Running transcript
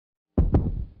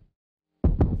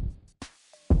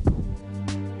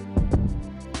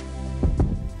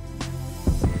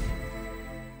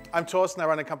I'm Thorsten. I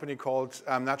run a company called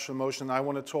Natural Motion. I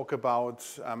want to talk about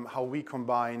how we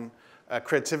combine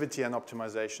creativity and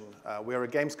optimization. We're a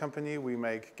games company. We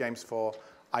make games for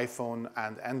iPhone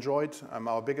and Android.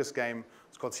 Our biggest game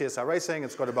is called CSR Racing.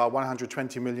 It's got about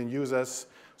 120 million users,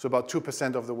 so about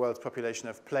 2% of the world's population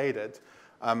have played it.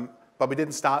 But we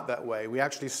didn't start that way. We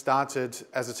actually started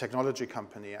as a technology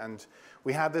company, and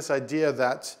we had this idea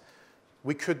that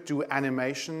we could do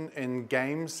animation in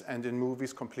games and in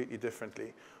movies completely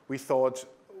differently. We thought,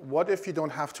 what if you don't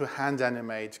have to hand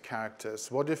animate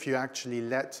characters? What if you actually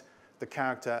let the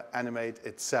character animate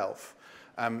itself?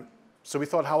 So we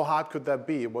thought, how hard could that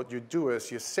be? What you do is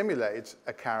you simulate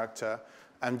a character,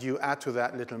 and you add to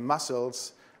that little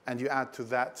muscles, and you add to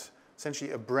that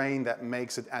essentially a brain that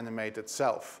makes it animate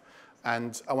itself.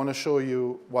 And I want to show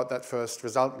you what that first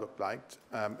result looked like.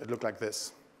 It looked like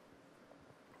this.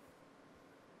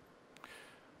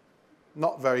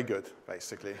 Not very good,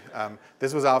 basically.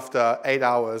 This was after 8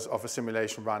 hours of a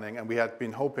simulation running, and we had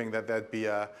been hoping that there'd be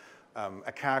a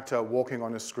character walking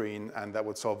on a screen, and that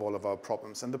would solve all of our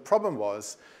problems. And the problem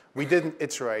was, we didn't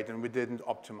iterate and we didn't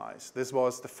optimize. This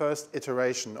was the first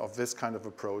iteration of this kind of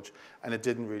approach, and it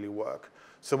didn't really work.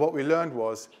 So what we learned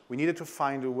was, we needed to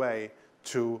find a way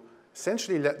to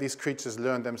essentially let these creatures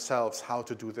learn themselves how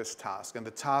to do this task. And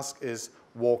the task is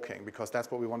walking, because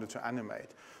that's what we wanted to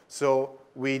animate. So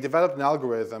we developed an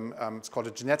algorithm, it's called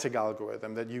a genetic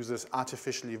algorithm, that uses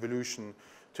artificial evolution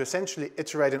to essentially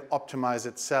iterate and optimize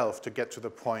itself to get to the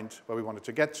point where we wanted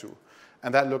to get to.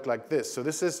 And that looked like this. So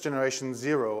this is generation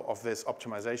 0 of this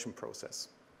optimization process.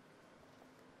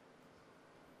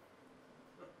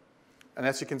 And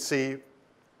as you can see,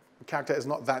 the character is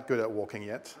not that good at walking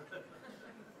yet.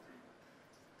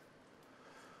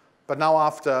 But now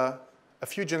after a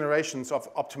few generations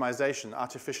of optimization,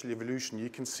 artificial evolution, you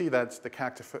can see that the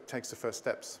character takes the first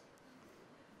steps.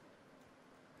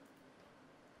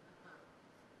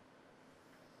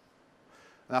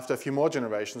 And after a few more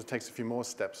generations, it takes a few more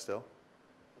steps still.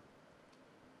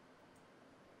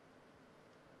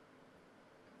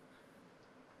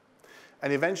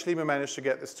 And eventually we managed to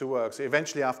get this to work. So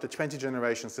eventually, after 20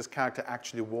 generations, this character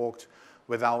actually walked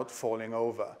without falling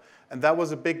over. And that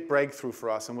was a big breakthrough for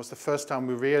us, and was the first time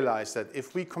we realized that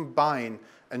if we combine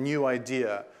a new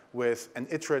idea with an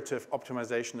iterative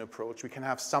optimization approach, we can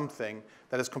have something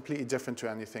that is completely different to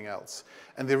anything else.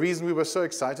 And the reason we were so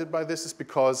excited by this is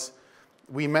because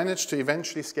we managed to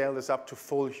eventually scale this up to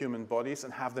full human bodies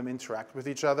and have them interact with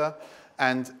each other.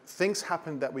 And things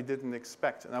happened that we didn't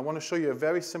expect. And I want to show you a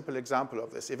very simple example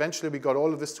of this. Eventually, we got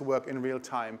all of this to work in real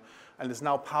time, and is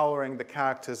now powering the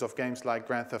characters of games like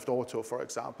Grand Theft Auto, for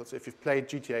example. So if you've played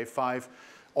GTA 5,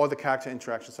 all the character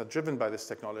interactions are driven by this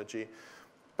technology.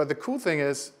 But the cool thing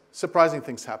is, surprising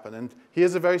things happen. And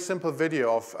here's a very simple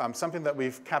video of something that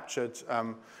we've captured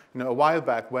a while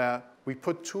back, where we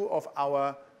put 2 of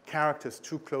our characters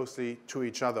too closely to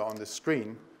each other on the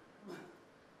screen,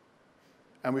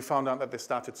 and we found out that they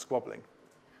started squabbling.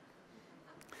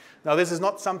 Now, this is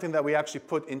not something that we actually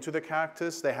put into the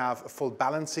characters. They have a full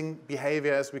balancing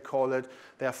behavior, as we call it.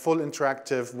 They have full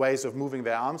interactive ways of moving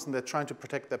their arms, and they're trying to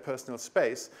protect their personal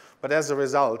space. But as a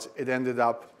result, it ended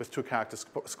up with 2 characters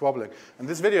squabbling. And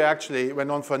this video actually went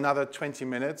on for another 20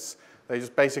 minutes. They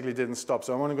just basically didn't stop.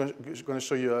 So I'm going to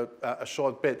show you a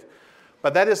short bit.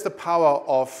 But that is the power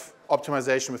of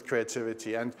optimization with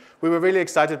creativity. And we were really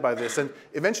excited by this. And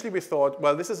eventually we thought,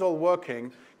 well, this is all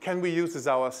working. Can we use this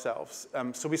ourselves?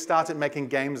 So we started making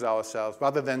games ourselves.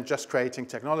 Rather than just creating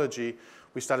technology,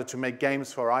 we started to make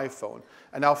games for iPhone.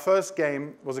 And our first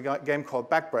game was a game called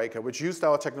Backbreaker, which used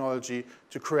our technology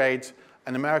to create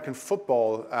an American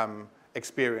football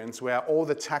experience where all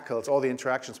the tackles, all the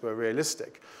interactions were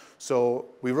realistic. So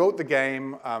we wrote the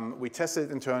game, we tested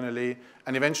it internally,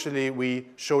 and eventually we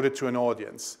showed it to an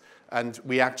audience. And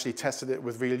we actually tested it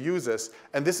with real users.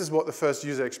 And this is what the first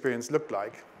user experience looked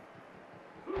like.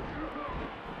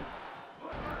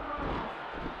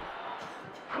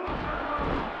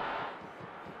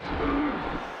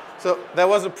 So there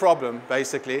was a problem,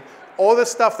 basically. All the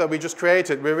stuff that we just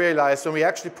created, we realized when we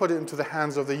actually put it into the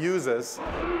hands of the users,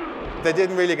 they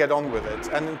didn't really get on with it.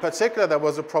 And in particular, there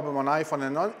was a problem on iPhone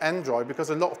and on Android, because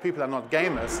a lot of people are not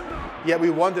gamers, yet we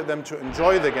wanted them to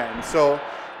enjoy the game. So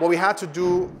what we had to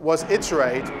do was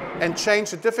iterate and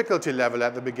change the difficulty level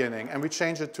at the beginning, and we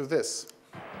changed it to this.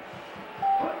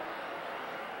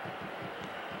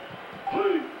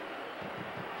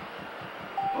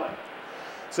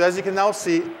 So as you can now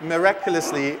see,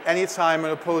 miraculously, anytime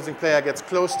an opposing player gets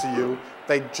close to you,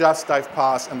 they just dive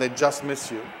past and they just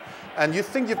miss you. And you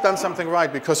think you've done something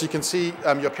right because you can see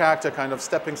your character kind of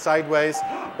stepping sideways,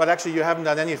 But actually, you haven't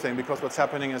done anything, because what's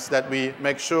happening is that we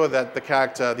make sure that the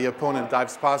character, the opponent,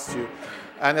 dives past you.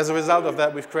 And as a result of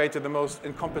that, we've created the most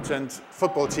incompetent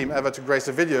football team ever to grace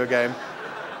a video game.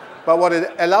 But what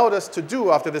it allowed us to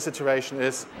do after this iteration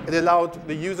is it allowed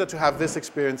the user to have this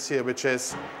experience here, which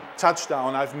is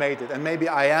touchdown, I've made it, and maybe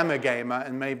I am a gamer,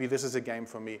 and maybe this is a game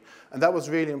for me. And that was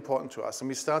really important to us, and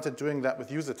we started doing that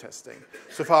with user testing.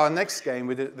 So for our next game,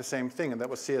 we did the same thing, and that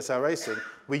was CSR Racing.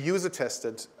 We user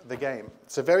tested the game.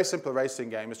 It's a very simple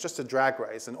racing game. It's just a drag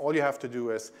race, and all you have to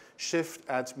do is shift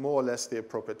at more or less the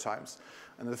appropriate times.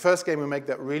 And in the first game, we make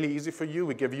that really easy for you.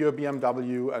 We give you a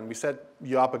BMW, and we set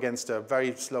you up against a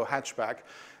very slow hatchback.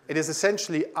 It is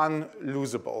essentially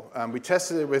unlosable. We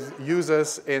tested it with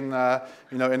users in our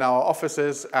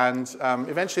offices, and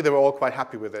eventually they were all quite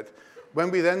happy with it.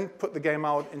 When we then put the game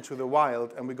out into the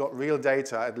wild and we got real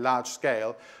data at large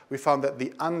scale, we found that the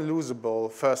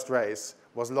unlosable first race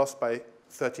was lost by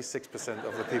 36%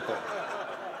 of the people.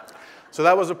 So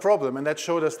that was a problem, and that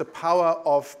showed us the power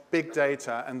of big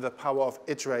data and the power of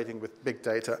iterating with big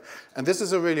data. And this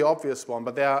is a really obvious one,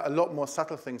 but there are a lot more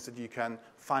subtle things that you can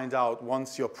find out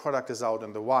once your product is out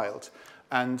in the wild.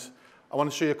 And I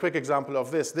want to show you a quick example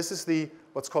of this. This is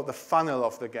what's called the funnel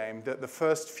of the game, the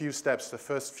first few steps, the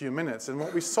first few minutes. And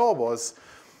what we saw was,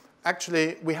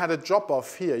 actually, we had a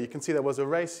drop-off here. You can see there was a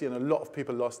race here, and a lot of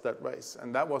people lost that race.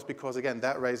 And that was because, again,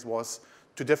 that race was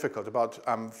too difficult. About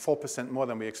 4% more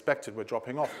than we expected were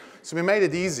dropping off. So we made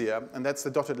it easier, and that's the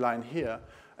dotted line here.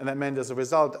 And that meant, as a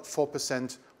result, that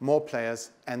 4% more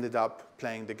players ended up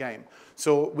playing the game.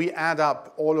 So we add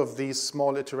up all of these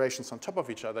small iterations on top of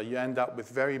each other. You end up with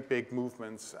very big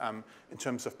movements in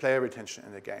terms of player retention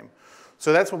in the game.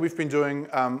 So that's what we've been doing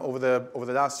over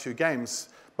the last few games.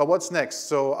 But what's next?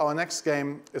 So our next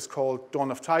game is called Dawn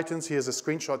of Titans. Here's a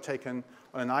screenshot taken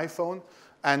on an iPhone.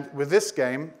 And with this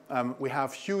game, we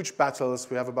have huge battles.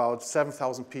 We have about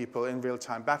 7,000 people in real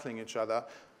time battling each other.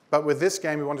 But with this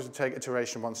game, we wanted to take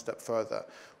iteration one step further.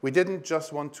 We didn't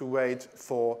just want to wait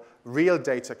for real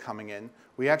data coming in.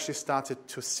 We actually started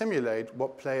to simulate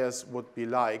what players would be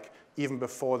like even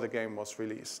before the game was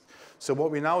released. So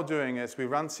what we're now doing is we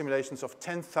run simulations of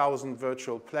 10,000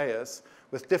 virtual players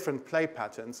with different play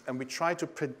patterns, and we try to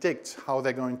predict how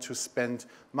they're going to spend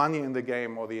money in the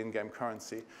game or the in-game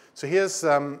currency. So here's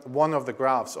one of the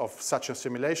graphs of such a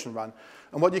simulation run.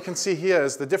 And what you can see here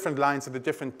is the different lines of the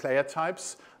different player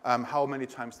types, how many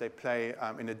times they play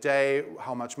in a day,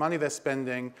 how much money they're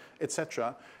spending,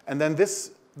 etc. And then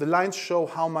the lines show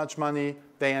how much money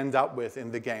they end up with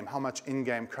in the game, how much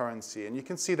in-game currency. And you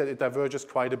can see that it diverges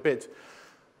quite a bit.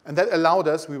 And that allowed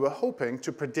us, we were hoping,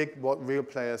 to predict what real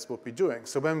players would be doing.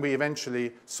 So when we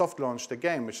eventually soft launched the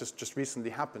game, which has just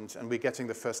recently happened, and we're getting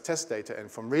the first test data in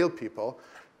from real people,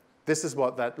 this is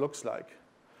what that looks like.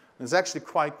 And it's actually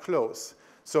quite close.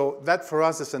 So that, for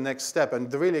us, is the next step. And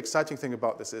the really exciting thing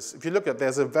about this is, if you look at,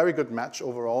 there's a very good match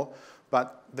overall,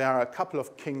 but there are a couple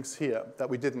of kinks here that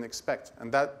we didn't expect.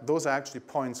 And those are actually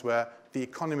points where the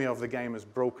economy of the game is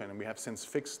broken, and we have since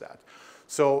fixed that.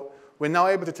 So we're now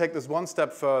able to take this one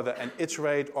step further and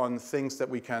iterate on things that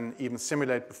we can even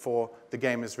simulate before the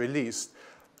game is released.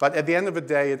 But at the end of the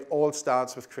day, it all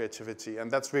starts with creativity, and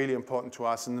that's really important to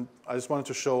us. And I just wanted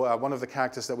to show one of the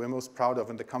characters that we're most proud of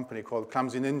in the company, called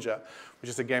Clumsy Ninja, which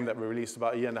is a game that we released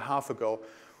about 1.5 years ago.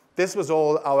 This was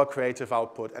all our creative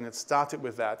output, and it started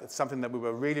with that. It's something that we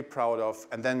were really proud of,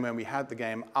 and then when we had the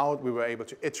game out, we were able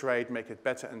to iterate, make it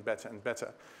better and better and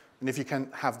better. And if you can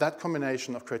have that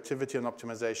combination of creativity and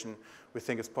optimization, we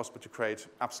think it's possible to create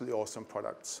absolutely awesome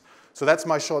products. So that's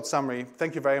my short summary.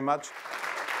 Thank you very much.